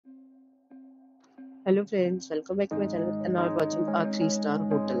Hello friends, welcome back to my channel and now I'm watching a 3-star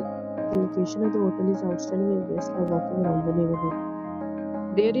hotel. The location of the hotel is outstanding and guests are walking around the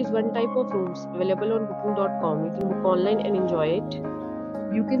neighborhood. There is one type of rooms available on booking.com. You can book online and enjoy it.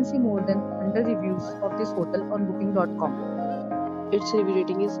 You can see more than 100 reviews of this hotel on booking.com. Its review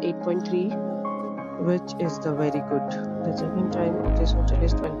rating is 8.3, which is the very good. The check-in time of this hotel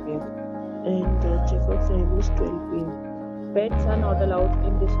is 12 p.m. and the check-out time is 12 p.m. Pets are not allowed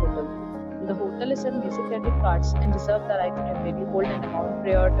in this hotel. The hotel accepts basic credit cards and reserves the right to temporarily hold an amount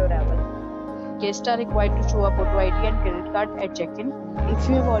prior to arrival. Guests are required to show a photo ID and credit card at check-in. If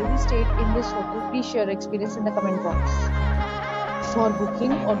you have already stayed in this hotel, please share your experience in the comment box. For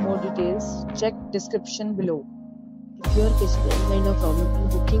booking or more details, check description below. If you are facing any kind of problem in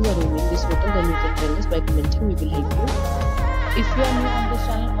booking a room in this hotel, then you can tell us by commenting. We will help you. If you are new on this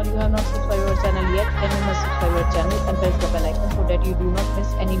channel or you have not subscribed our channel yet, then you must subscribe our channel and press the bell icon so that you do not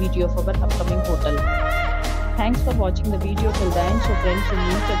miss any video of our upcoming hotel. Thanks for watching the video till the end. So friends, we'll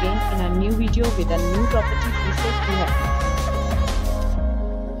meet again in a new video with a new property. Please stay happy.